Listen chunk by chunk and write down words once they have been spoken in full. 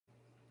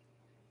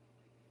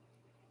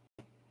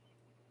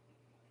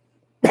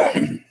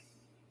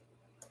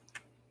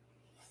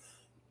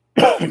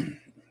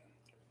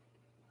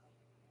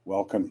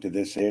Welcome to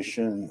this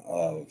edition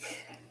of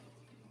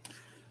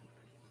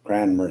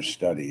Cranmer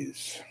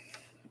Studies.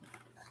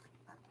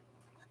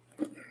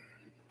 I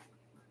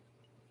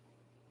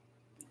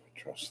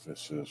trust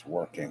this is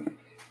working.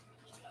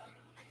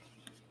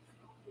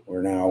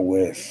 We're now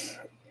with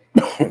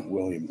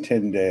William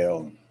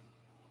Tyndale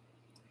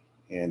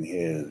in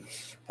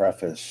his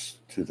Preface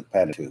to the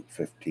Pentateuch,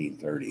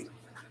 1530.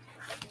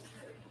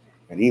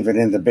 And even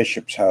in the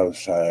bishop's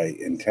house, I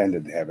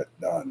intended to have it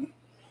done.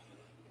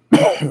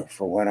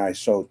 For when I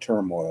so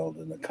turmoiled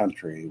in the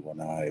country,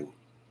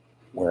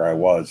 where I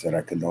was, that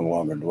I could no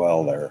longer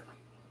dwell there,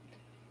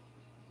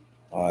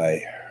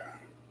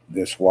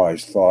 this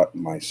wise thought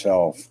in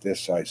myself,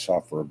 this I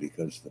suffer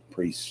because the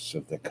priests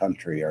of the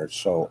country are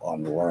so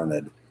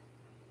unlearned.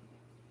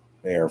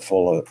 They are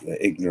full of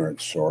the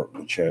ignorant sort,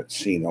 which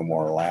see no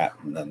more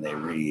Latin than they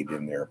read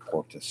in their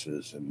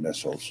portices and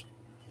missals,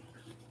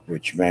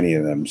 which many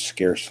of them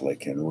scarcely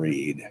can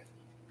read.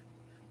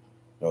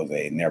 Though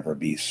they never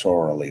be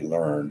sorely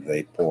learned,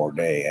 they pore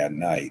day and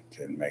night,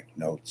 and make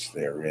notes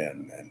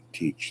therein, and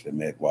teach the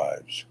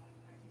midwives.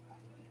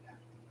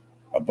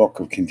 A book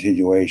of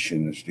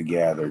continuations to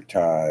gather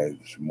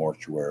tithes,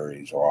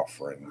 mortuaries,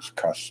 offerings,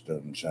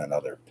 customs, and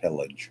other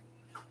pillage,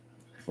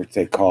 which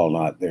they call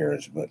not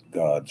theirs, but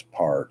God's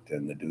part,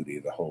 and the duty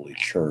of the Holy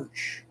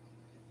Church,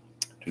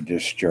 to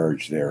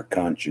discharge their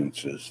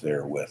consciences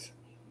therewith.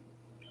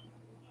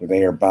 For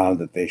they are bound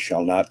that they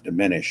shall not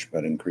diminish,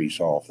 but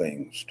increase all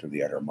things to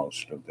the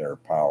uttermost of their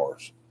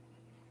powers.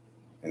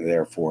 And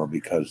therefore,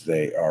 because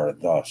they are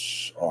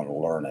thus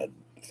unlearned,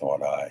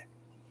 thought I,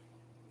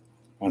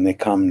 when they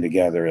come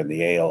together in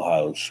the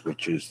alehouse,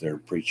 which is their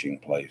preaching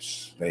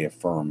place, they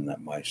affirm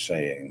that my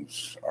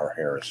sayings are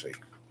heresy.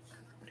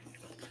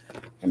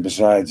 And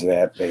besides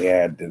that, they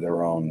add to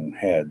their own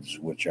heads,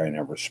 which I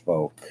never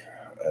spoke,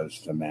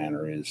 as the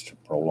manner is to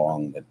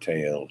prolong the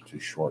tale, to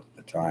short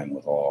the time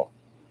withal,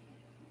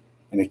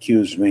 and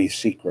accuse me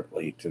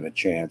secretly to the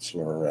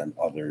chancellor and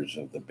others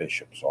of the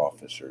bishop's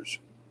officers.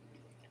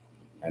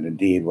 And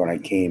indeed, when I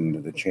came to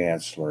the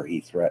chancellor,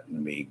 he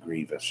threatened me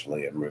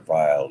grievously, and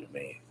reviled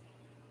me,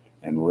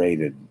 and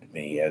rated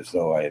me as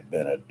though I had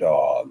been a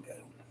dog,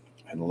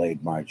 and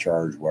laid my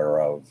charge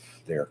whereof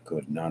there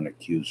could none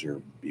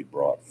accuser be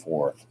brought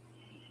forth,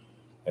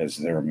 as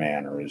their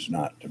manner is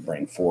not to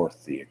bring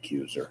forth the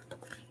accuser.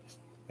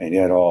 And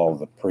yet all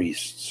the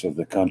priests of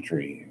the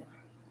country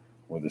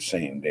were the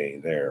same day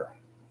there.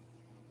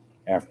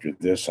 After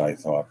this, I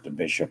thought, the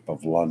Bishop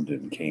of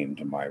London came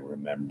to my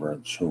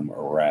remembrance, whom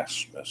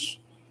Erasmus,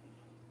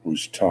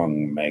 whose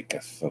tongue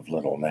maketh of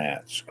little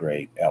gnats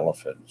great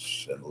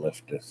elephants, and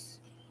lifteth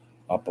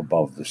up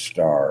above the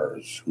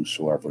stars,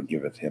 whosoever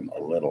giveth him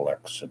a little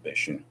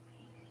exhibition,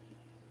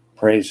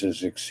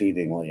 praises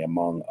exceedingly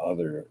among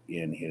other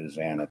in his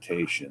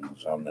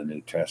annotations on the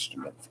New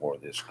Testament for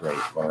this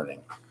great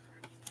learning.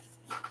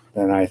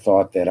 Then I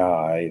thought that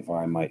if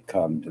I might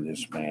come to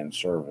this man's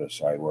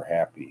service, I were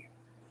happy.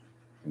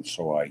 And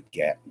so I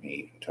gat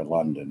me to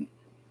London,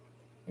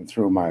 and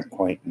through my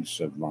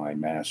acquaintance of my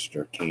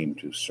master came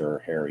to Sir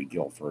Harry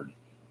Guilford,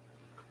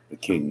 the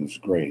King's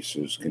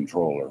Grace's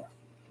controller,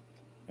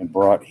 and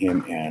brought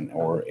him an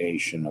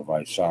oration of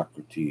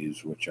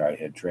Isocrates, which I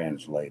had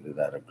translated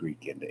out of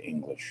Greek into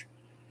English,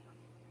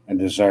 and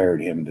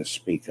desired him to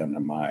speak unto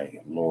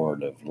my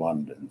Lord of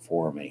London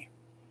for me,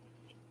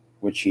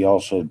 which he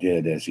also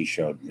did as he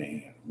showed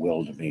me,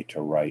 willed me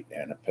to write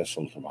an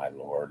epistle to my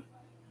Lord,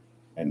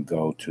 and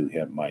go to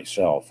him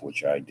myself,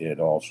 which I did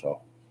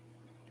also,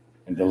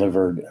 and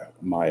delivered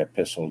my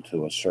epistle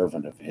to a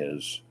servant of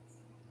his,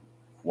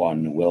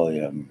 one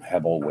William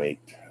Hebbleweight,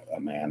 a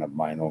man of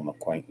mine own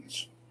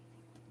acquaintance.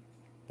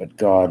 But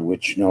God,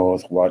 which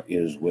knoweth what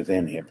is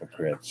within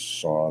hypocrites,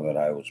 saw that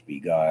I was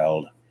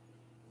beguiled,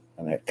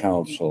 and that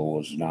counsel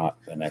was not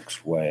the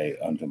next way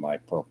unto my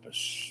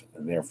purpose,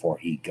 and therefore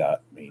he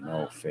got me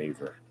no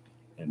favor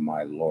in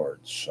my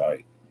Lord's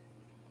sight.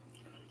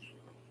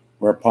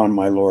 Whereupon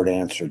my Lord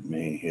answered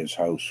me, his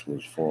house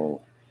was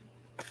full,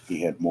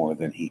 he had more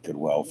than he could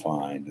well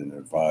find, and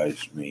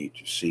advised me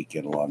to seek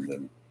in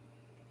London,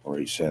 where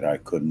he said I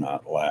could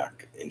not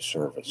lack a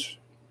service.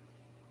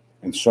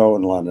 And so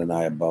in London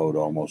I abode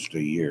almost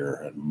a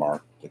year, and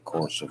marked the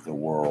course of the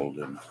world,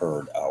 and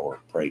heard our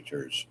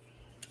prators,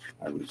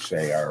 I would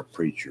say our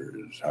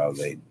preachers, how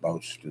they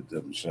boasted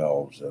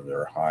themselves of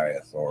their high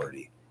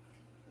authority,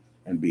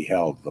 and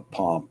beheld the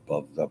pomp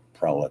of the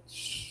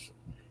prelates,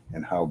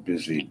 and how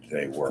busied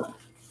they were.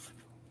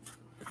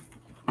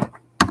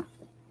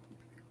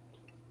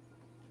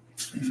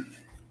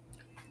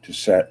 To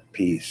set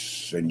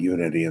peace and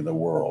unity in the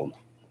world,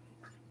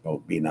 though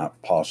it be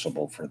not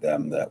possible for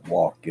them that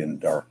walk in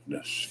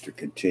darkness to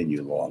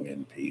continue long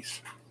in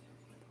peace.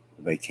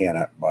 They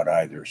cannot but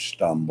either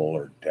stumble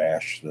or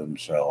dash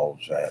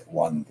themselves at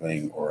one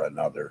thing or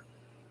another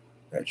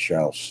that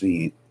shall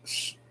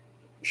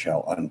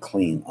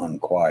unclean,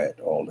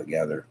 unquiet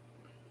altogether,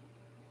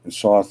 and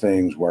saw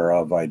things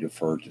whereof I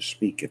defer to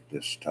speak at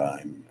this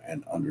time,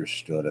 and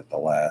understood at the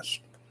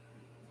last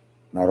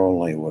Not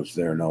only was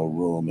there no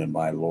room in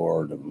my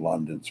Lord of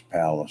London's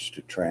palace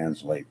to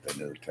translate the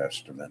New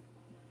Testament,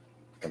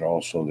 but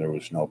also there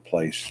was no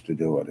place to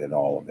do it in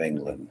all of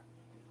England,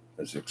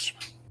 as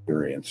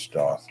experience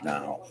doth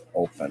now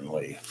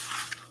openly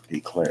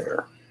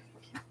declare.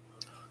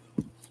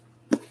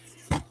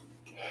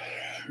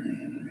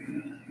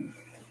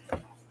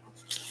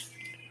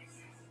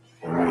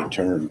 When we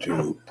turn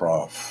to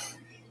Prof.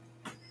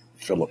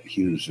 Philip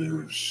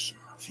Hughes's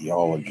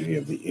Theology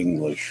of the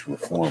English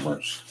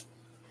Reformers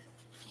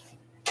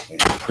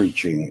and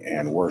Preaching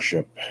and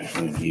Worship,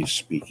 and he's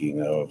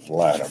speaking of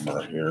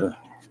Latimer here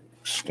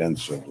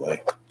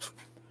extensively.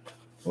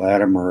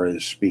 Latimer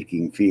is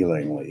speaking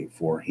feelingly,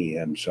 for he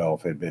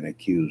himself had been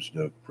accused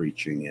of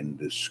preaching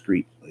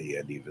indiscreetly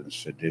and even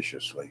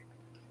seditiously.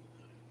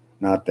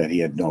 Not that he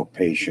had no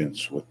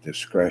patience with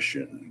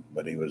discretion,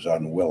 but he was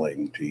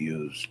unwilling to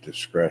use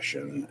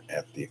discretion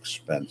at the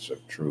expense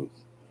of truth.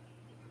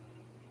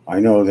 I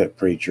know that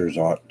preachers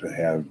ought to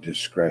have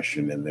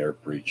discretion in their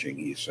preaching,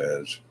 he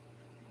says,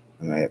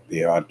 and that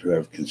they ought to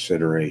have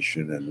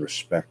consideration and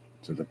respect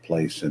to the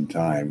place and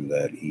time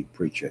that he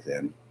preacheth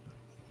in.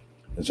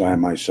 As I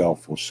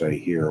myself will say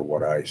here,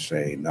 what I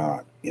say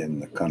not in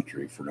the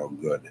country for no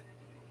good.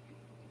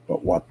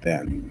 But what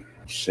then?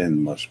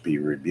 Sin must be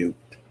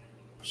rebuked.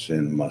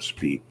 Sin must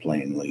be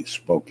plainly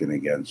spoken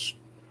against.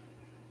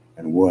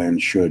 And when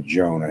should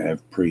Jonah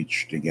have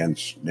preached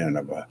against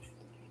Nineveh,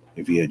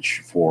 if he had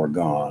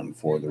foregone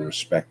for the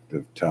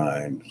respective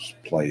times,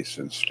 place,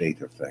 and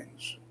state of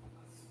things?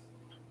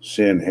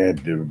 Sin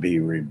had to be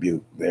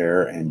rebuked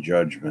there and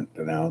judgment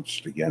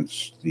denounced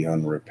against the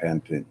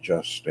unrepentant,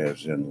 just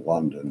as in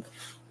London,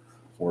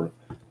 where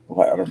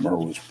Latimer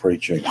was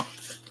preaching.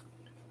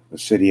 The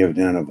city of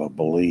Nineveh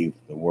believed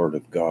the word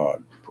of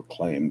God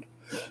proclaimed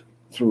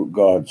through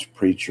God's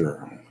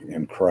preacher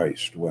in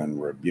Christ when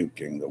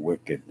rebuking the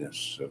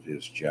wickedness of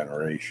his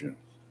generation,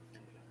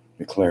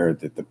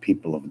 declared that the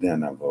people of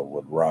Nineveh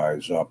would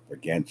rise up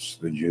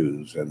against the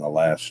Jews in the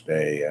last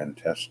day and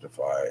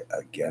testify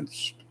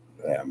against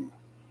them.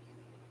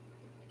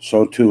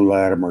 So too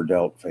Latimer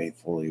dealt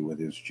faithfully with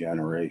his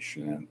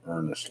generation and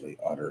earnestly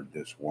uttered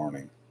this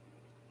warning.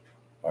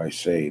 I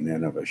say,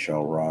 Nineveh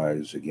shall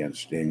rise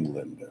against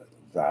England,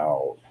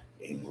 thou,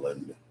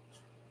 England.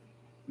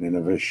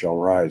 Nineveh shall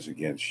rise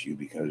against you,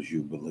 because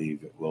you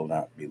believe it will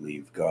not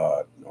believe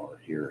God, nor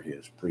hear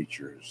his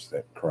preachers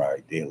that cry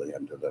daily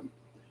unto them,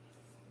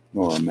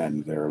 nor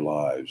amend their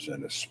lives,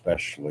 and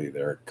especially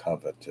their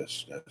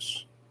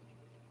covetousness.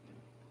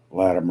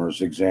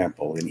 Latimer's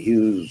example. In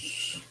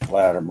Hughes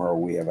Latimer,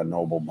 we have a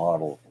noble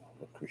model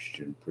of a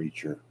Christian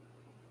preacher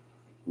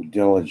who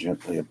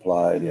diligently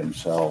applied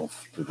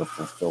himself to the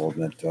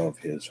fulfillment of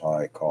his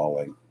high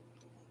calling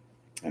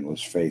and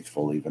was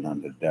faithful even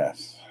unto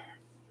death.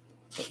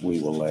 But we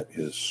will let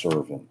his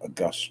servant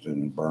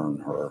Augustine burn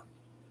her,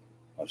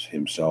 as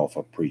himself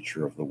a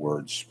preacher of the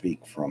word,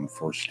 speak from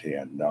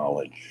first-hand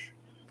knowledge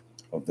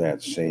of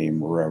that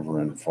same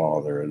reverend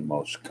father and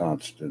most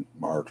constant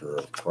martyr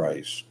of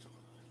Christ,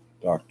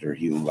 Dr.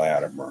 Hugh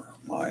Latimer,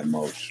 my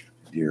most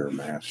dear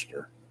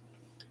master,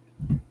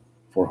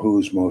 for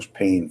whose most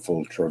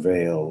painful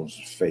travails,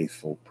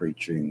 faithful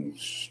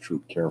preachings,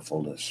 true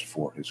carefulness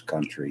for his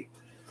country,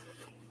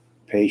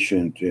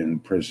 patient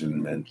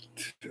imprisonment,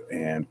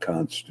 and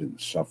constant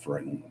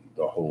suffering,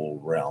 the whole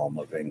realm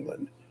of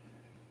England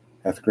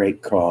hath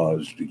great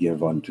cause to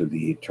give unto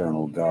the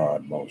eternal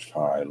God most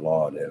high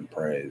laud and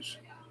praise.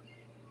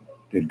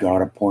 Did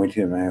God appoint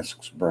him,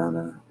 asks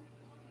Burner,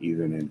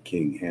 even in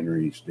King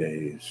Henry's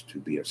days, to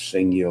be a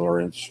singular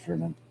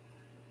instrument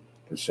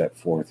to set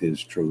forth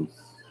his truth,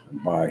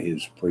 and by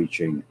his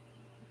preaching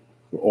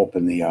to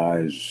open the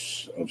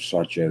eyes of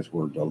such as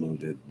were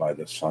deluded by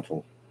the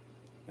subtle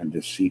and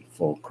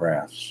deceitful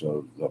crafts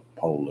of the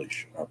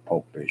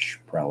popish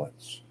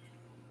prelates?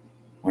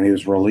 When he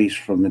was released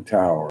from the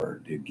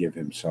Tower, did give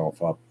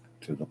himself up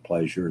to the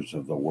pleasures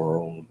of the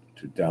world,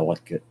 to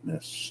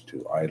delicateness,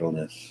 to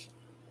idleness?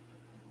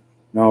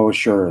 No,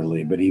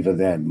 assuredly, but even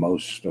then,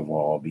 most of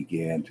all,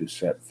 began to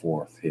set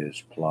forth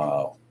his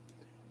plow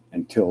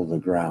and till the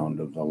ground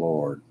of the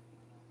Lord,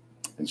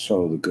 and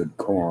sow the good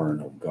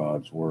corn of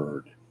God's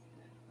word,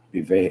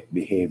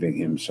 behaving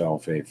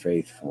himself a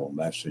faithful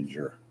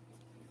messenger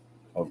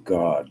of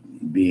God,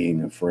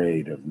 being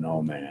afraid of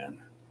no man,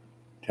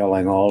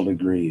 telling all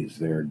degrees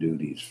their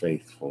duties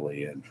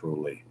faithfully and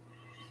truly,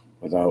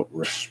 without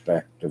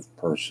respect of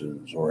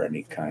persons or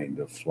any kind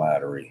of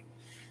flattery.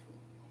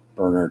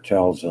 Burner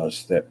tells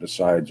us that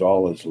besides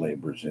all his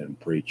labors in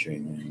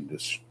preaching, and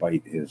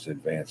despite his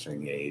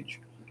advancing age,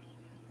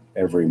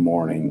 every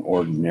morning,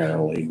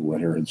 ordinarily,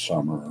 winter and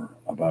summer,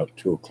 about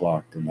 2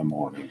 o'clock in the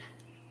morning,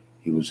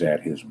 he was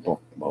at his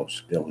book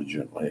most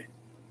diligently.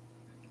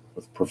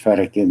 With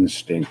prophetic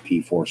instinct,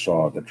 he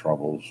foresaw the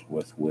troubles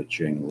with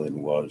which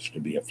England was to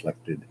be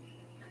afflicted,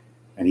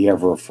 and he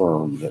ever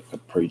affirmed that the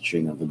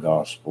preaching of the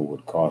gospel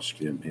would cost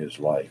him his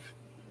life,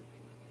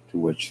 to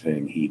which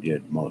thing he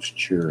did most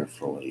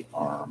cheerfully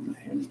arm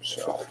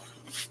himself.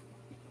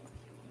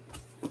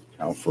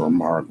 Now for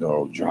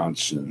Margot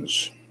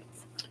Johnson's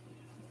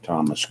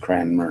Thomas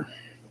Cranmer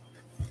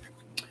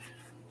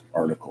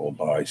article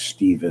by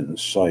Stephen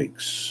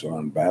Sykes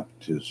on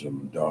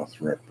baptism doth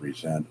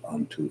represent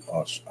unto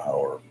us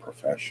our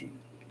profession.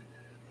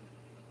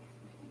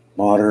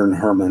 Modern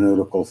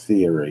hermeneutical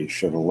theory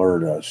should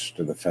alert us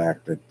to the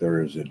fact that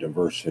there is a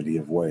diversity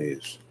of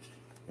ways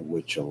in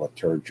which a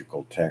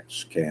liturgical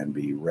text can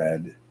be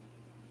read,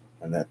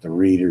 and that the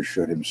reader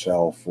should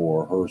himself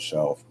or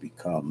herself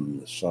become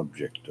the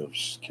subject of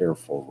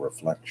careful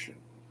reflection.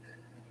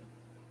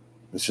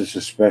 This is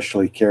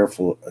especially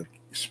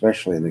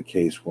in the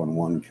case when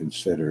one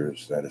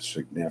considers that a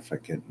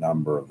significant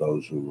number of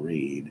those who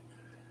read,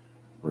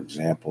 for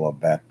example, a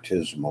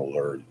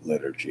baptismal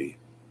liturgy,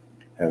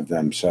 have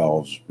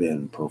themselves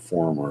been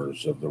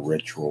performers of the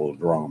ritual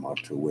drama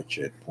to which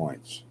it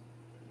points.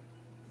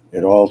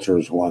 It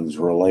alters one's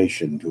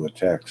relation to a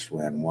text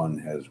when one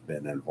has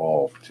been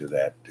involved to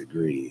that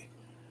degree,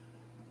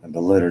 and the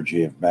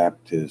liturgy of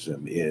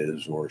baptism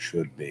is, or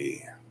should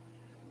be,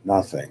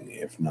 nothing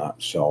if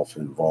not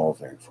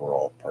self-involving for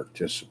all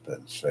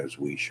participants, as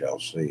we shall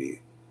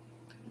see.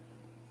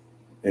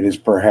 It is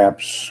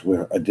perhaps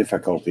a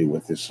difficulty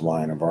with this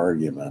line of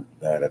argument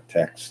that a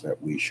text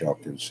that we shall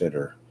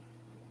consider,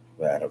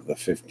 that of the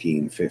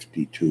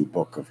 1552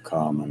 Book of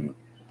Common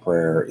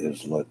Prayer,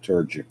 is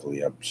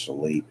liturgically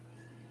obsolete,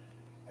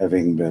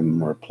 having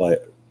been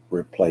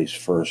replaced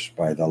first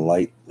by the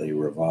lightly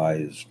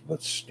revised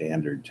but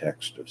standard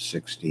text of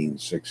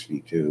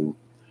 1662,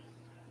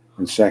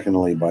 and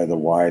secondly by the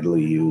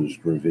widely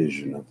used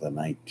revision of the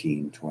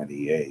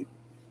 1928,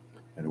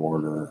 in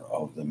order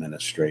of the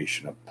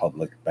ministration of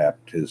public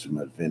baptism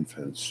of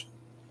infants.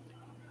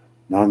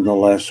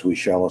 Nonetheless, we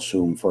shall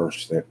assume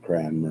first that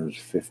Cranmer's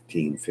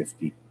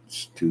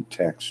 1552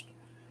 text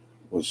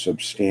was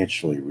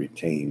substantially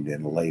retained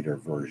in later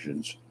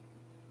versions,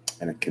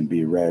 and it can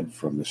be read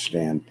from the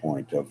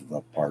standpoint of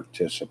the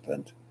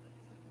participant.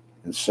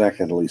 And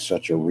secondly,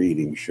 such a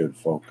reading should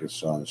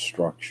focus on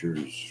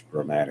structures,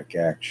 grammatic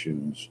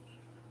actions,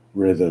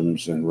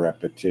 rhythms, and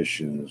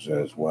repetitions,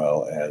 as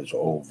well as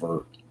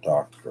overt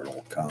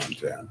doctrinal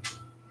content.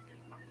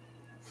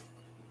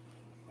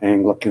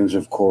 Anglicans,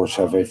 of course,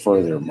 have a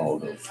further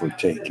motive for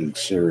taking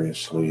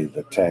seriously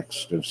the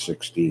text of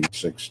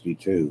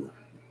 1662.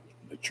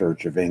 The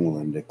Church of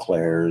England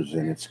declares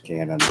in its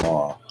canon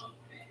law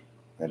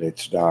that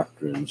its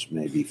doctrines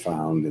may be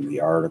found in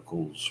the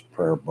Articles,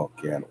 Prayer Book,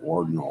 and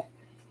Ordinal.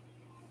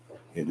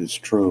 It is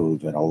true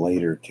that a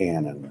later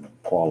canon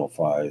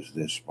qualifies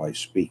this by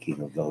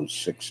speaking of those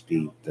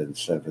 16th and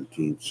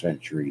 17th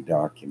century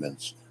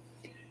documents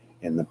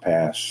in the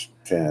past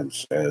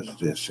tense as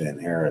this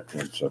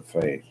inheritance of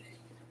faith.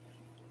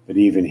 But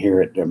even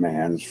here it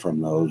demands from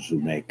those who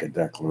make a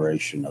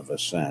declaration of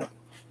assent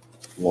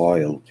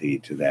loyalty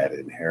to that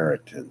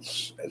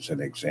inheritance, as an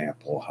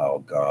example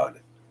how God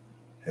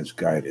has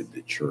guided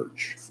the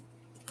church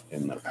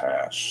in the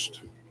past.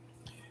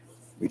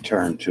 We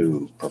turn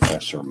to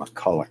Professor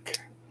McCulloch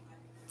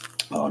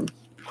on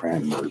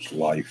Cranmer's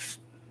life,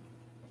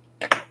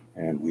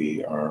 and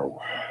we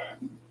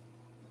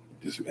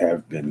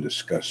have been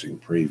discussing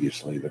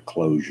previously the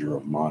closure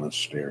of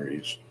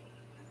monasteries,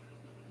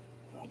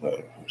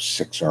 the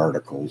 6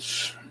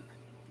 articles.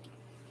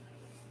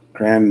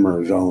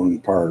 Cranmer's own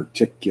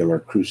particular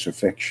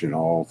crucifixion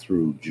all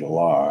through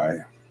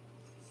July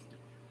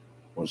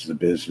was the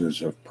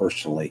business of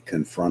personally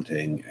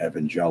confronting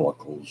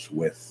evangelicals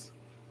with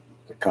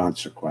the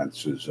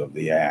consequences of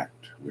the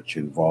act, which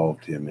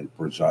involved him in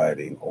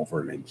presiding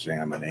over an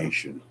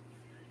examination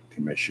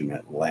commission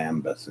at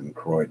Lambeth and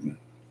Croydon.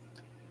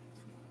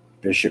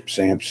 Bishop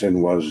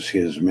Sampson was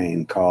his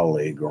main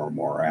colleague, or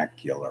more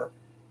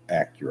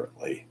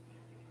accurately,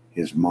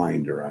 his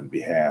minder on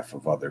behalf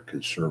of other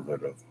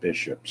conservative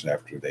bishops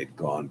after they'd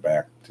gone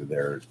back to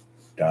their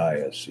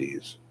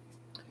dioceses.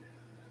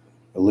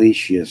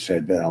 Aloysius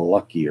had been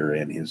luckier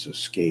in his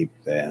escape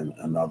than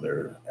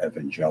another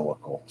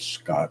evangelical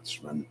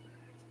Scotsman,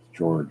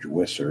 George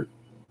Wishart.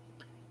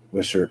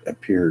 Wishart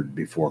appeared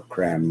before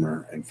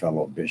Cranmer and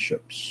fellow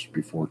bishops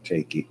before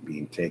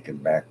being taken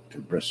back to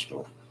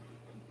Bristol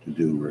to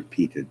do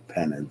repeated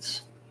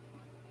penance,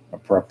 a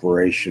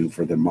preparation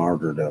for the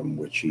martyrdom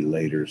which he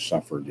later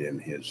suffered in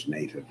his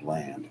native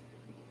land.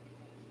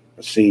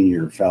 A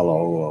senior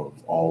fellow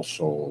of All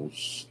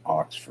Souls,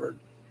 Oxford,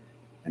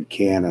 and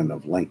canon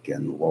of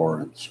Lincoln,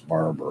 Lawrence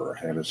Barber,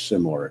 had a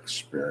similar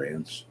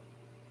experience,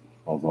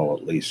 although,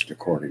 at least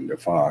according to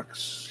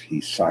Fox, he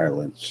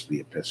silenced the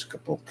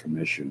Episcopal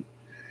Commission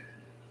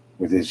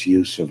with his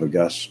use of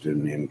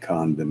Augustine in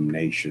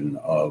condemnation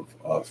of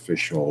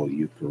official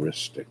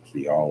Eucharistic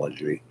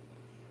theology,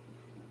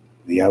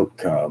 the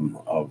outcome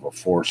of a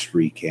forced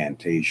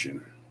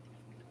recantation.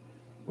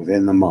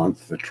 Within the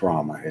month, the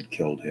trauma had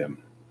killed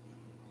him.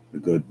 The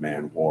good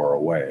man wore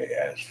away,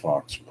 as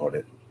Fox put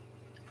it.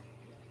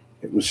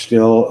 It was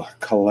still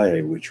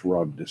Calais which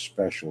rubbed a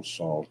special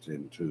salt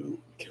into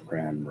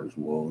Cranmer's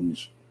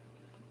wounds.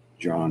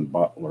 John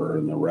Butler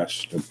and the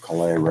rest of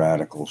Calais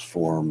radicals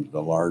formed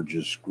the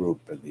largest group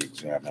in the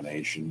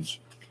examinations,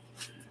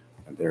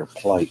 and their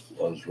plight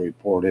was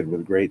reported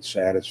with great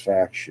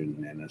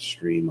satisfaction in a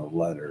stream of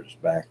letters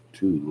back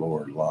to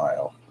Lord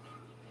Lisle,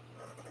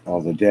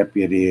 while the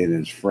deputy and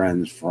his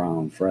friends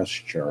found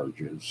fresh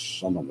charges,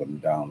 some of them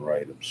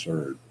downright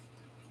absurd,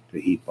 to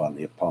heap on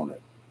the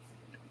opponent.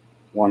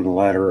 One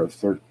letter of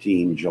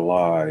 13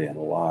 July in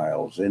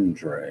Lisle's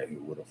Indre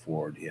would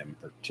afford him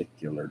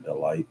particular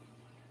delight.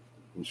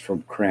 It was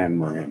from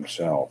Cranmer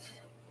himself,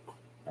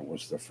 and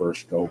was the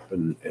first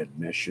open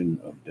admission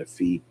of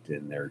defeat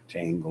in their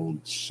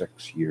tangled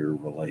 6-year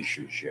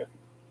relationship.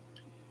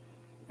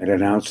 It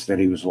announced that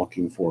he was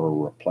looking for a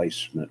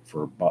replacement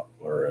for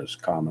Butler as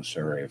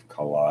commissary of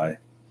Calais,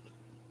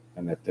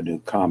 and that the new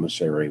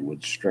commissary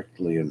would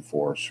strictly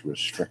enforce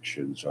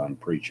restrictions on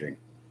preaching.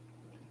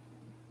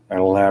 At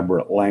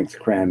elaborate length,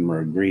 Cranmer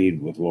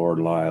agreed with Lord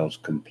Lisle's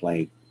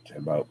complaint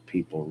about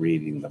people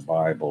reading the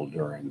Bible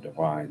during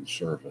divine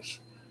service,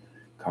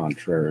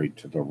 contrary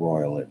to the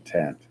royal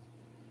intent.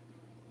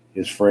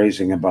 His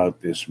phrasing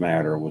about this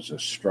matter was a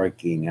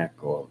striking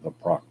echo of the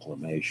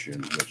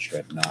proclamation which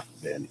had not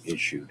been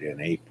issued in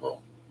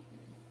April.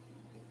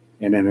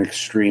 In an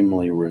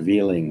extremely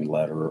revealing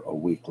letter a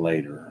week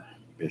later,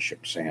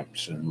 Bishop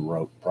Sampson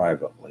wrote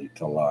privately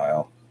to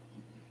Lisle,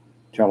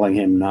 telling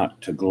him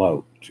not to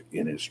gloat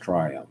in his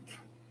triumph.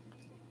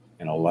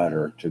 In a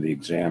letter to the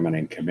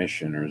examining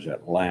commissioners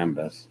at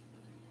Lambeth,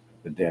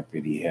 the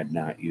deputy had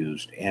not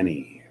used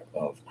any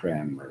of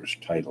Cranmer's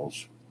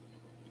titles.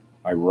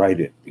 I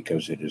write it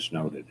because it is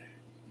noted.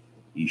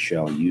 Ye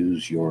shall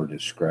use your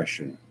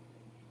discretion.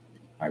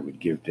 I would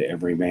give to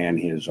every man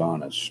his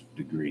honest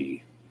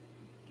degree.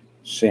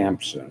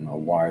 Sampson, a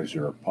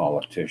wiser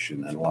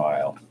politician than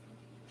Lisle,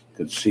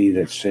 could see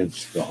that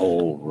since the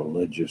whole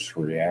religious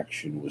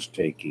reaction was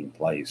taking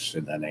place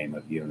in the name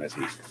of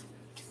unity,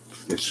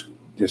 this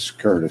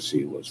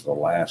discourtesy was the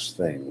last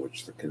thing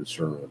which the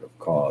conservative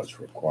cause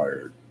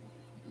required.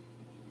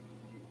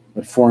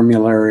 But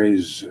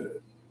formularies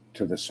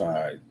to the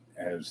side,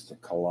 as the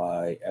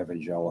Calais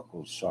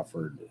evangelicals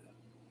suffered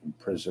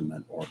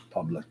imprisonment or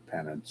public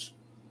penance,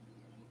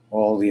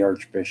 all the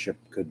archbishop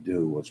could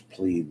do was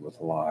plead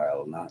with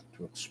Lisle not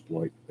to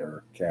exploit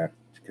their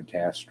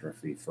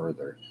catastrophe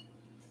further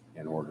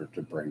in order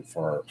to bring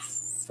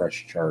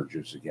fresh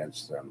charges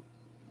against them.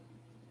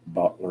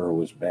 Butler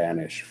was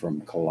banished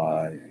from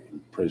Calais,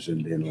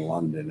 imprisoned in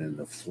London in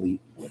the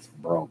Fleet with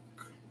Bronk,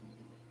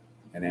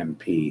 an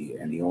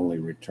MP, and he only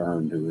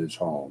returned to his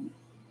home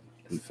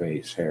to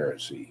face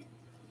heresy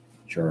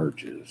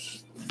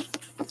charges.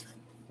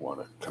 What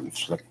a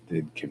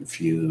conflicted,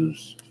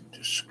 confused,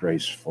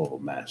 disgraceful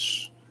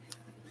mess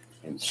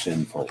in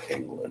sinful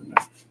England.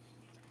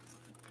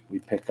 We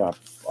pick up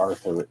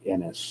Arthur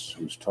Innes,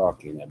 who's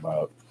talking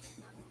about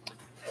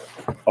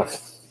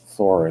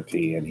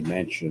authority, and he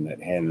mentioned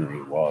that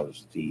Henry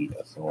was the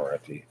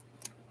authority.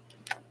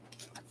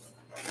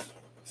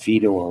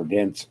 Fidor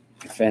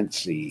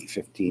Defensi,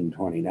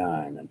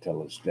 1529,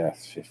 until his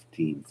death,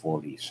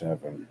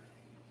 1547.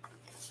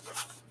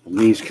 From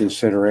these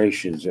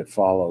considerations, it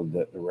followed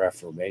that the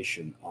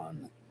Reformation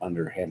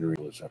under Henry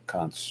was a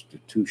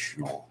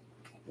constitutional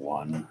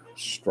one,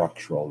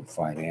 structural and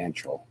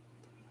financial.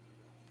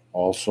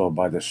 Also,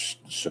 by the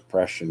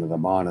suppression of the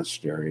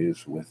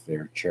monasteries with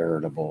their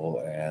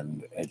charitable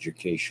and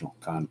educational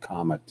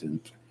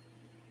concomitant,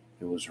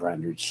 it was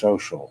rendered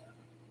social,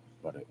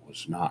 but it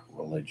was not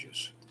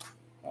religious.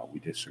 We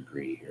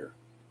disagree here.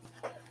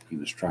 He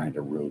was trying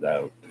to root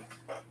out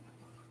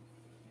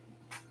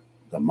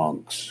the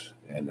monks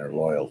and their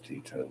loyalty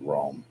to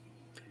Rome.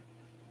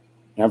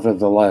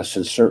 Nevertheless,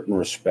 in certain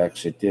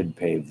respects, it did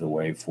pave the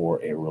way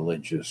for a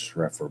religious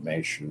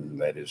reformation,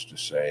 that is to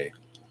say,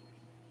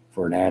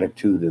 for an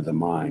attitude of the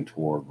mind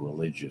toward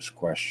religious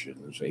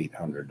questions.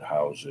 800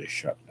 houses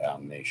shut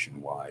down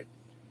nationwide.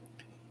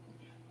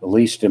 The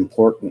least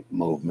important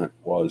movement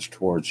was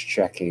towards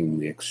checking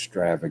the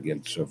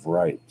extravagance of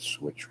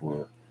rites, which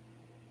were,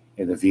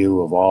 in the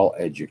view of all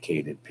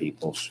educated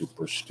people,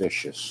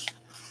 superstitious,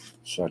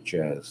 such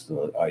as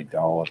the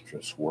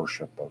idolatrous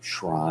worship of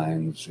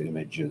shrines,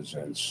 images,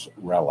 and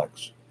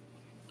relics,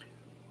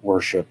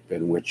 worship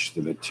in which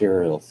the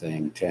material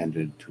thing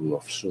tended to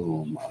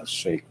assume a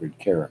sacred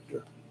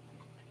character,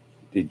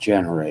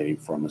 degenerating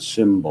from a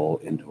symbol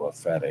into a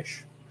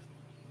fetish.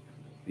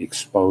 The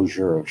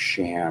exposure of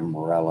sham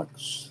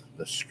relics,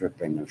 the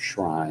stripping of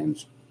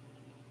shrines,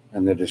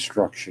 and the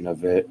destruction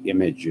of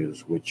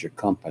images which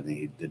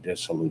accompanied the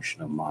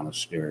dissolution of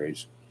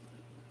monasteries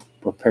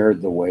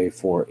prepared the way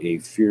for a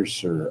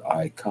fiercer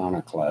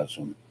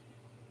iconoclasm,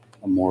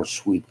 a more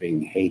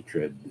sweeping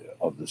hatred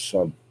of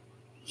the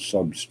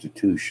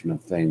substitution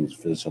of things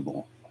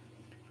visible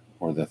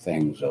or the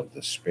things of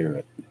the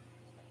spirit.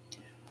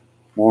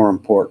 More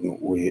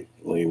importantly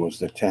was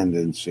the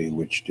tendency,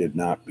 which did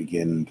not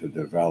begin to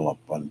develop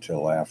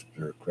until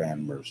after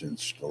Cranmer's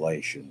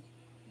installation,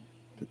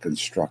 to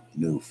construct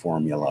new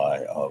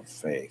formulae of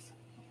faith.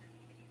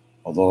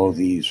 Although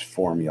these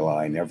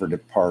formulae never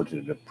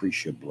departed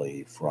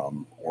appreciably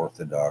from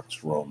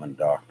Orthodox Roman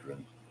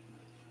doctrine,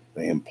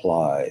 they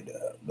implied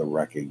the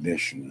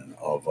recognition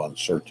of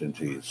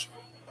uncertainties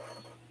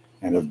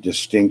and of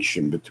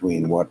distinction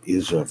between what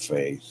is of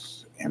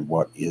faith and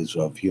what is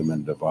of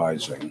human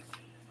devising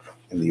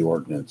in the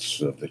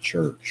ordinance of the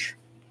Church.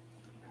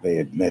 They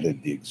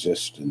admitted the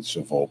existence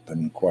of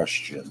open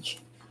questions,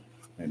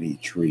 and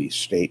each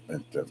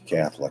restatement of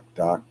Catholic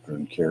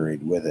doctrine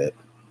carried with it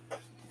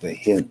the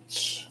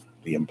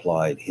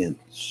implied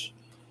hints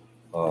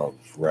of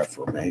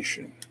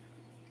Reformation.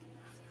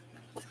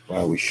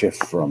 While we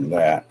shift from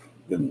that,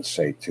 didn't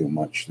say too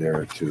much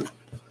there, to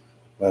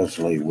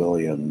Leslie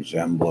Williams'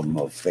 Emblem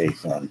of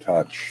Faith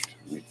Untouched,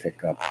 we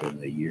pick up in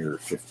the year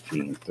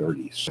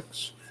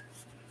 1536.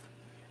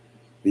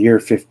 The year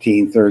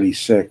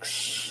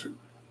 1536,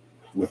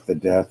 with the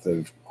death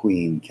of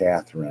Queen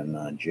Catherine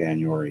on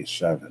January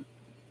 7th,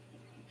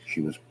 she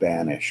was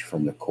banished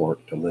from the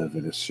court to live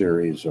in a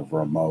series of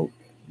remote,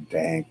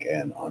 dank,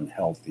 and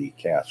unhealthy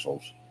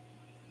castles.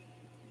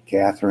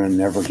 Catherine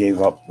never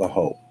gave up the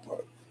hope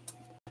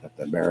that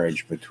the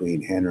marriage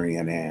between Henry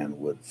and Anne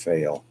would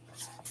fail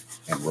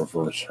and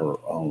reverse her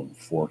own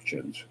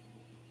fortunes.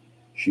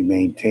 She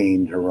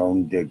maintained her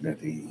own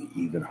dignity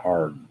even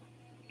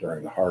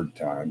during hard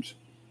times.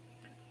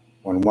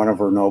 When one of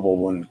her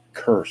noblemen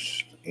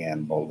cursed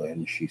Anne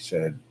Boleyn, she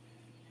said,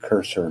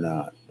 "Curse her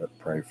not, but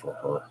pray for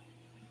her.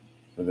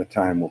 For the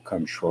time will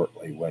come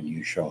shortly when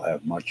you shall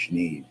have much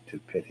need to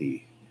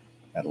pity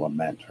and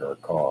lament her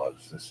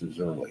cause." This is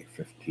early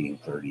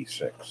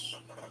 1536.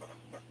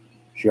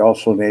 She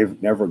also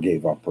never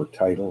gave up her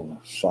title,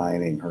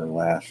 signing her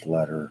last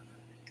letter,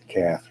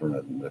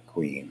 Catherine the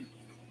Queen.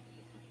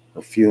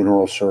 Her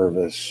funeral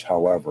service,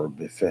 however,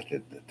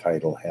 befitted the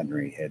title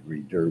Henry had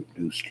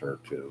reduced her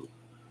to,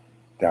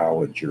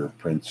 Dowager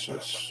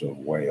Princess of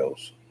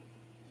Wales,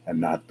 and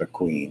not the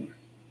Queen.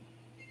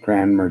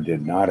 Cranmer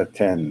did not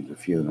attend the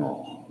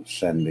funeral,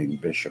 sending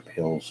Bishop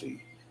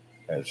Hilsey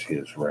as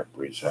his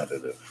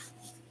representative.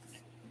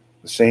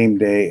 The same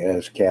day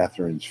as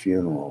Catherine's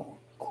funeral,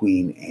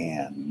 Queen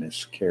Anne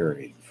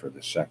miscarried for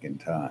the second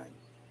time,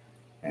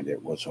 and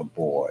it was a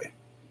boy.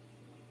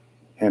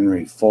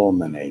 Henry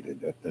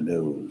fulminated at the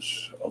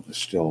news of the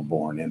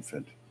stillborn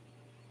infant.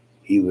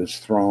 He was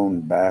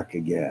thrown back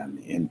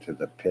again into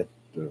the pit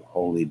of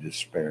holy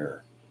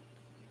despair.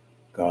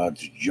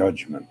 God's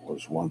judgment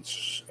was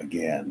once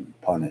again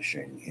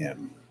punishing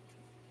him.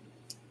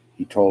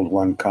 He told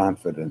one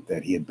confidant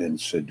that he had been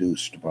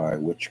seduced by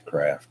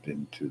witchcraft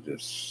into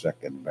this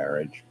second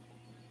marriage.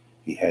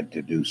 He had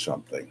to do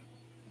something.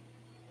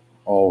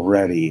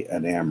 Already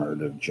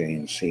enamored of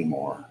Jane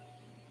Seymour,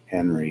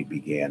 Henry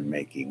began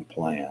making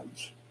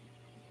plans.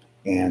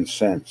 Anne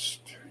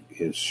sensed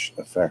his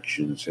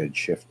affections had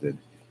shifted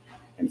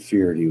and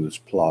feared he was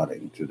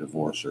plotting to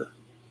divorce her.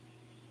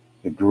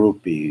 The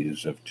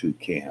groupies of two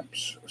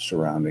camps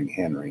surrounding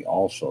Henry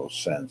also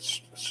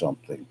sensed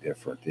something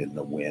different in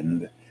the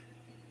wind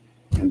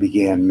and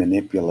began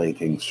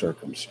manipulating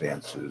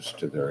circumstances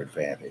to their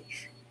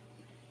advantage.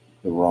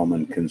 The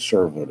Roman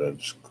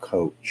conservatives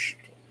coached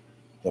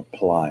the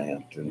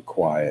pliant and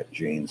quiet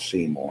Jane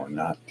Seymour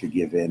not to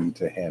give in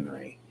to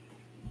Henry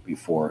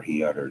before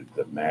he uttered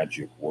the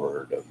magic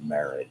word of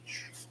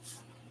marriage.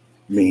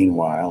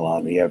 Meanwhile,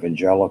 on the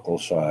evangelical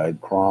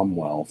side,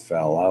 Cromwell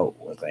fell out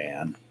with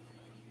Anne,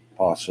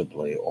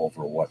 possibly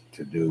over what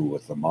to do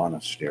with the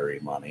monastery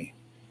money.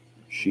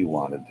 She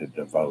wanted to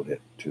devote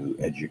it to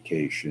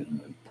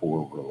education and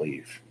poor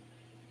relief,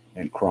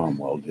 and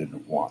Cromwell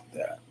didn't want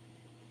that.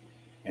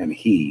 And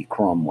he,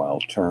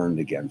 Cromwell, turned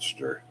against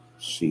her,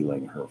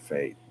 sealing her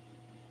fate.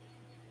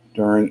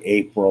 During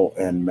April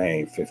and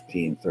May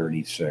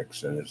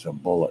 1536, and as a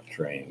bullet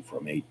train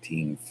from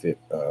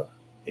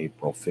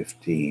April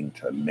 15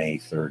 to May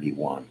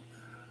 31,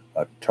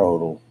 a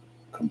total,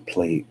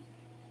 complete,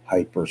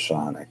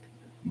 hypersonic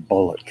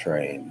bullet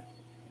train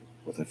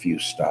with a few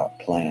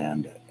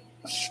planned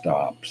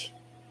stops.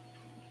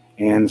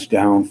 Anne's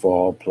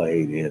downfall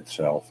played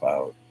itself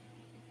out.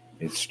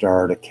 It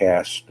starred a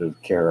cast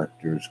of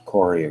characters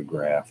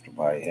choreographed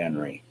by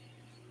Henry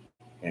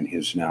and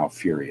his now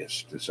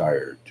furious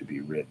desire to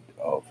be rid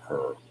of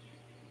her.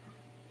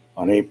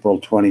 On April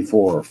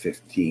 24,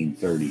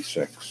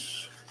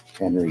 1536,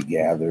 Henry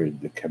gathered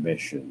the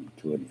commission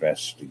to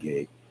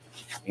investigate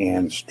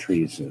Anne's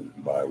treason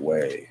by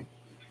way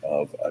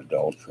of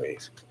adultery.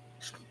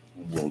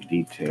 We'll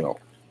detail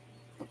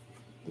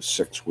the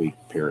 6-week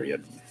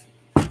period.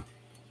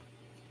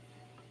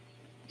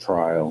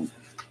 Trial,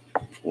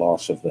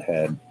 loss of the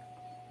head,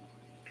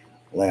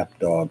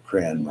 lapdog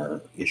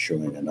Cranmer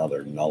issuing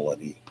another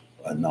nullity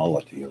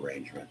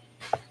arrangement,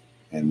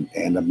 and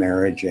a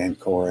marriage and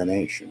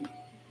coronation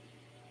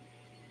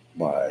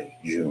by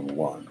June 1,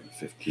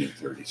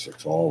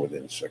 1536, all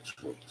within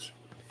 6 weeks.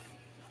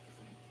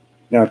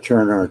 Now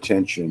turn our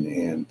attention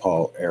in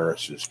Paul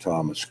Aris's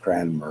Thomas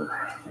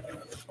Cranmer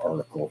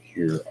article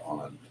here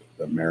on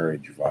the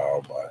marriage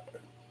vow by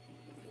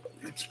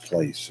its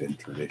place in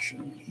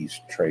tradition. He's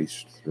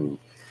traced through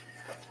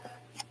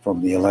From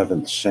the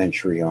 11th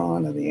century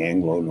on, in the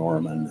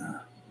Anglo-Norman,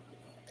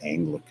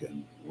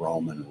 Anglican,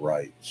 Roman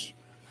rites,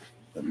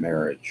 the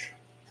marriage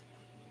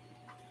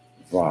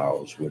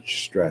vows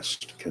which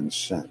stressed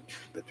consent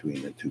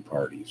between the two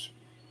parties.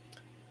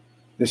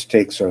 This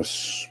takes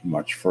us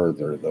much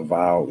further. The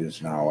vow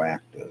is now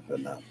active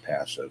and not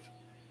passive.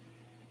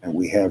 And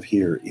we have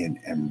here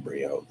in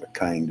embryo the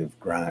kind of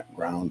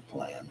ground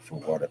plan for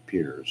what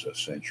appears a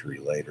century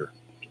later.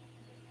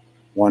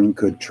 One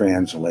could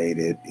translate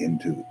it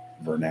into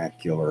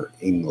vernacular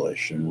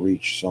English and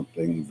reach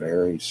something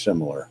very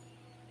similar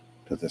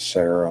to the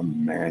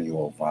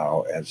ceremonial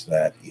vow as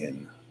that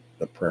in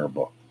the prayer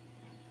book.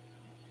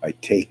 I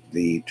take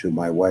thee to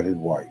my wedded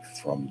wife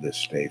from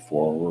this day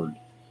forward,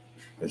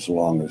 as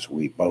long as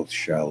we both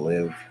shall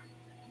live,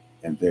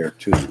 and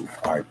thereto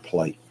I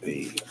plight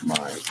thee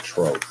my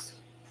troth.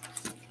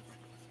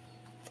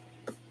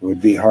 It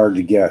would be hard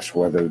to guess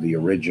whether the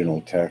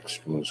original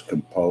text was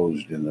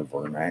composed in the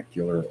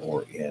vernacular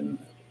or in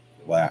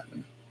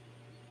Latin,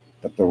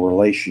 but the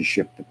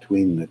relationship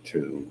between the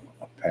two,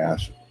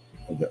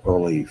 the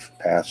early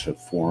passive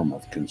form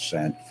of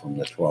consent from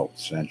the 12th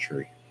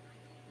century,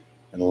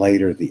 and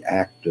later the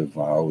active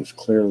vow, is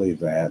clearly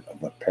that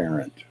of a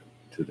parent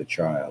to the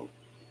child.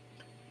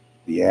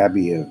 The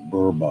Abbey of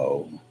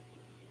Bourbeau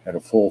had a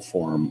full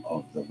form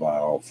of the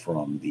vow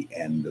from the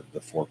end of the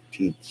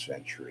 14th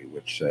century,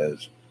 which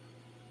says,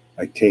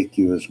 I take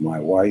you as my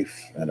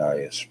wife, and I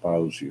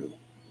espouse you,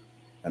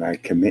 and I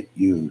commit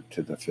you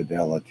to the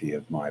fidelity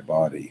of my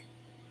body,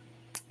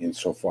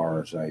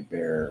 insofar as I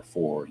bear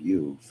for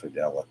you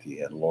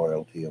fidelity and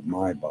loyalty of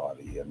my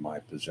body and my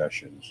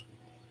possessions.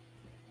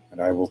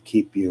 And I will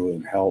keep you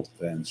in health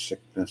and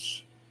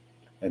sickness,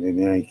 and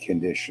in any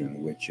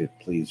condition which it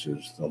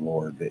pleases the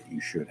Lord that you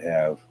should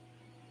have,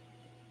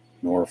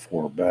 nor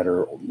for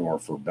better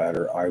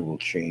I will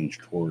change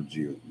towards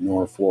you,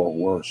 nor for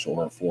worse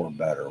or for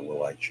better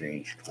will I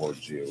change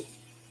towards you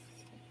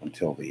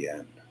until the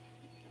end.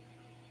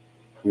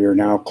 We are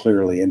now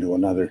clearly into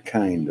another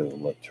kind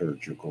of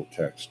liturgical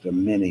text, a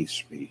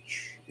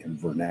mini-speech in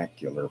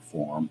vernacular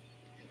form.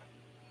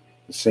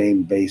 The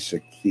same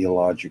basic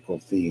theological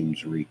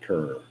themes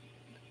recur: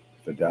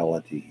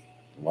 fidelity,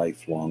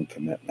 lifelong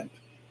commitment,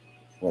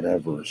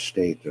 whatever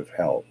state of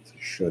health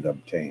should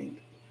obtain.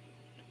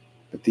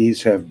 But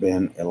these have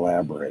been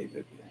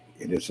elaborated.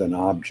 It is an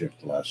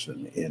object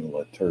lesson in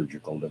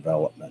liturgical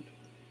development.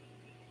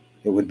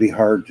 It would be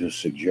hard to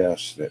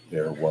suggest that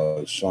there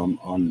was some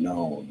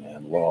unknown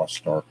and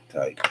lost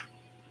archetype,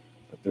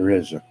 but there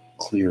is a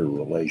clear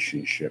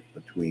relationship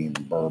between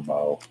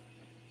Bourbeau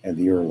and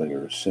the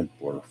earlier,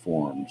 simpler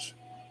forms.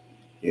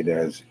 It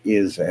is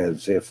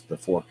as if the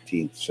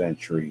 14th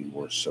century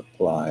were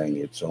supplying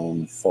its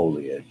own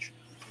foliage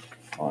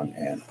on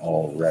an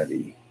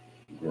already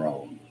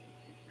grown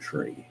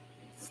tree.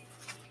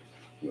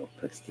 We'll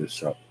pick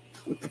this up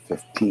with the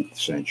 15th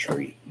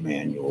century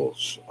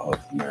manuals of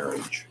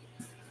marriage.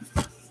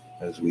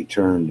 As we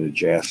turn to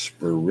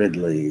Jasper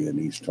Ridley, and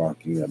he's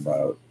talking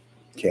about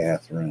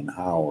Catherine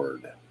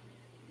Howard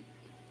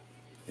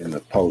in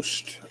the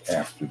post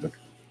after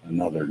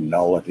another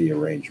nullity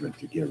arrangement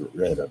to get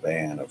rid of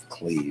Anne of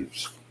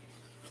Cleves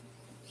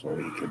so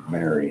he could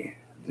marry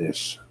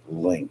this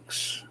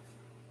lynx.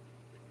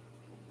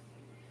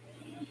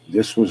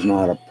 This was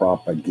not a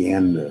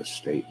propaganda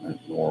statement,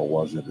 nor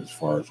was it, as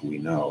far as we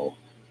know,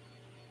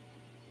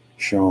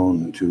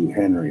 shown to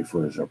Henry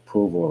for his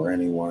approval or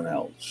anyone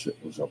else. It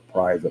was a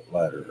private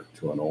letter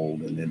to an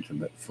old and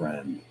intimate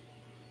friend,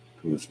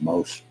 to his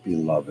most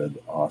beloved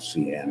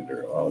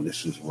Osiander. Oh,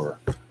 this is where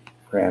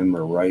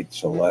Cranmer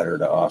writes a letter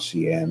to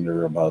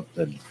Osiander about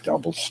the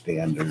double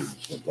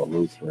standards of the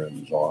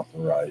Lutherans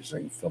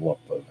authorizing Philip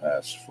of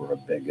Hesse for a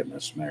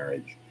bigamous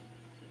marriage.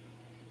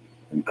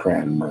 And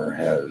Cranmer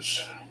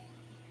has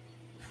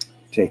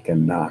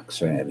taken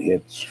knocks and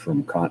hits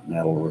from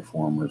continental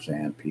reformers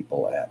and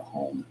people at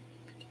home,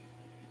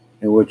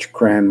 in which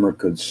Cranmer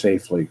could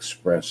safely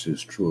express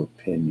his true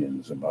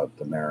opinions about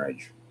the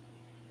marriage.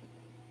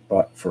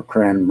 But for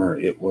Cranmer,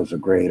 it was a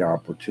great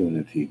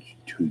opportunity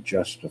to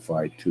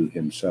justify to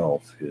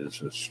himself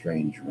his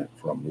estrangement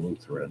from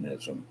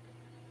Lutheranism.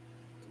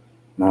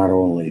 Not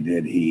only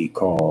did he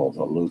call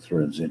the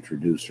Lutherans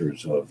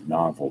introducers of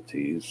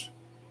novelties,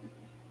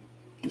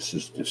 this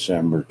is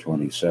December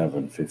 27,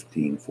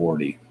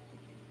 1540.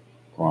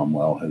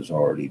 Cromwell has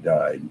already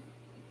died.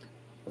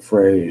 A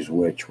phrase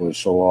which was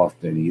so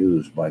often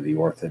used by the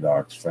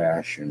Orthodox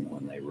faction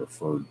when they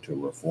referred to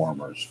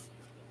reformers.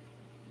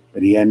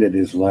 But he ended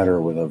his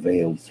letter with a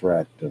veiled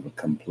threat of a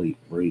complete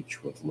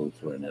breach with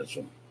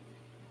Lutheranism.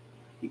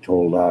 He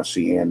told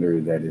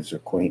Osiander that his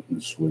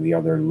acquaintance with the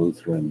other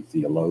Lutheran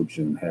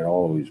theologian had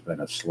always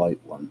been a slight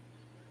one.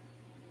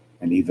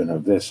 And even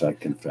of this, I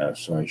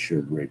confess, I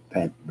should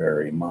repent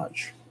very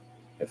much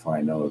if I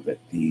know that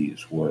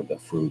these were the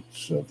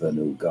fruits of the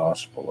new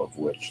gospel of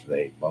which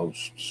they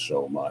boast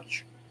so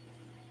much,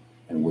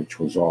 and which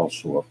was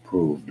also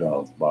approved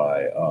of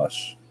by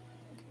us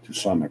to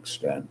some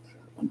extent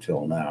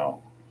until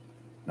now,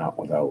 not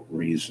without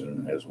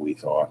reason, as we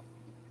thought.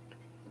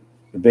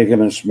 The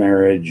bigamous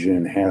marriage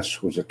in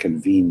Hesse was a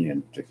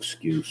convenient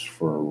excuse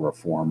for a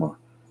reformer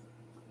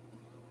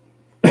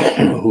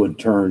who had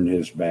turned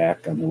his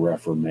back on the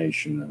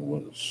Reformation and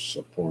was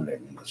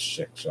supporting the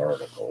 6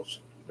 Articles.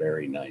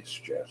 Very nice,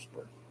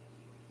 Jasper.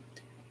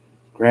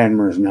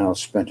 Cranmer's now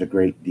spent a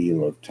great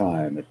deal of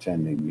time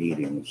attending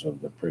meetings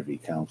of the Privy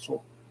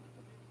Council,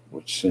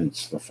 which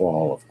since the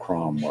fall of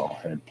Cromwell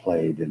had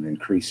played an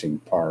increasing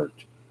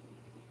part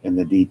in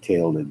the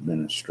detailed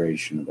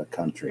administration of the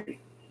country.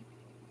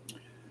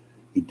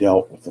 He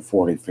dealt with the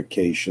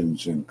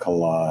fortifications in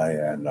Calais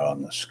and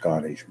on the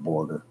Scottish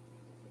border,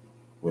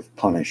 with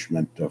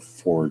punishment of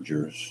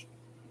forgers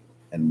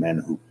and men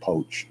who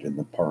poached in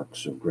the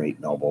parks of great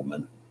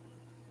noblemen,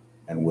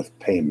 and with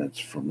payments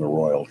from the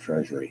royal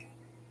treasury.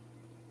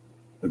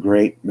 The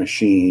great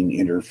machine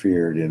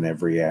interfered in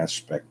every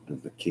aspect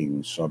of the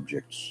king's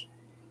subjects,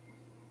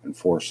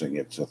 enforcing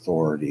its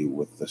authority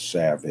with the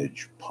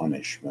savage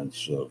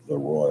punishments of the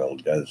royal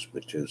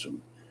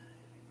despotism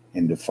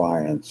in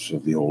defiance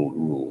of the old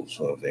rules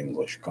of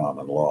English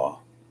common law.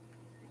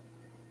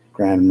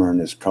 Cranmer and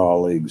his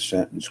colleagues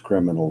sentenced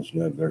criminals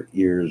to have their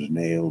ears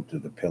nailed to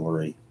the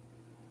pillory.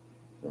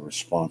 The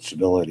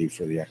responsibility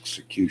for the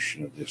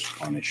execution of this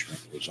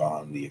punishment was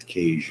on the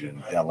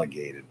occasion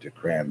delegated to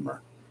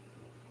Cranmer,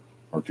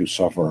 or to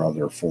suffer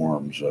other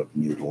forms of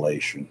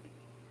mutilation.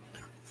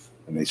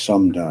 And they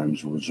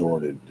sometimes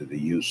resorted to the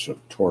use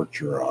of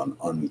torture on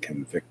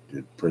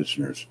unconvicted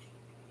prisoners,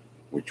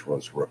 which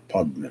was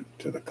repugnant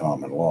to the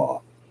common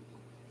law.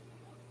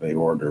 They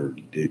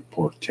ordered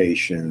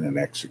deportation and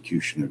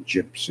execution of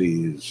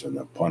gypsies and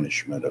the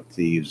punishment of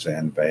thieves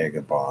and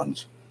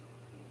vagabonds.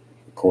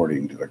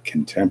 According to the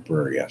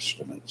contemporary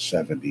estimate,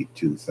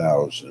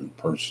 72,000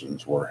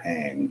 persons were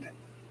hanged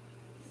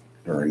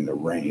during the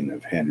reign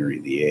of Henry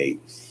VIII,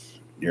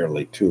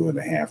 nearly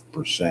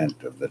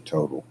 2.5% of the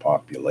total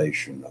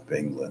population of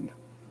England.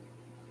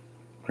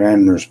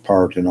 Cranmer's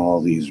part in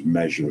all these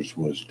measures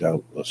was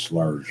doubtless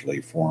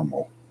largely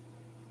formal,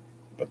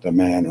 but the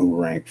man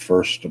who ranked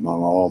first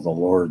among all the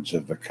lords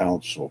of the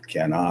council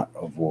cannot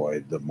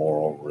avoid the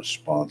moral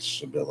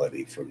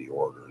responsibility for the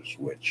orders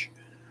which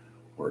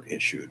were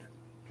issued.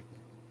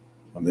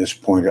 On this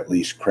point, at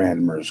least,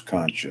 Cranmer's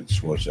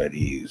conscience was at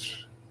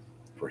ease,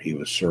 for he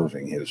was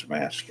serving his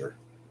master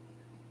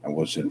and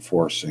was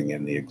enforcing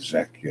in the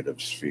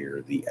executive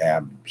sphere the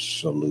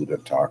absolute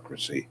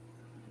autocracy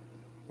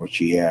which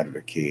he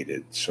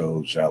advocated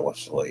so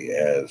zealously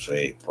as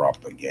a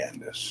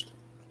propagandist.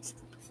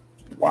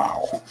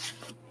 Wow.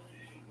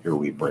 Here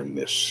we bring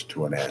this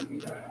to an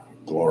end.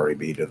 Glory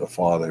be to the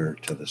Father,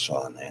 to the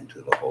Son, and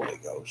to the Holy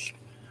Ghost,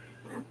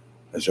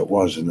 as it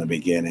was in the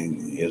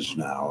beginning, is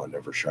now, and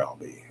ever shall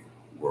be,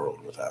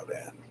 world without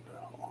end.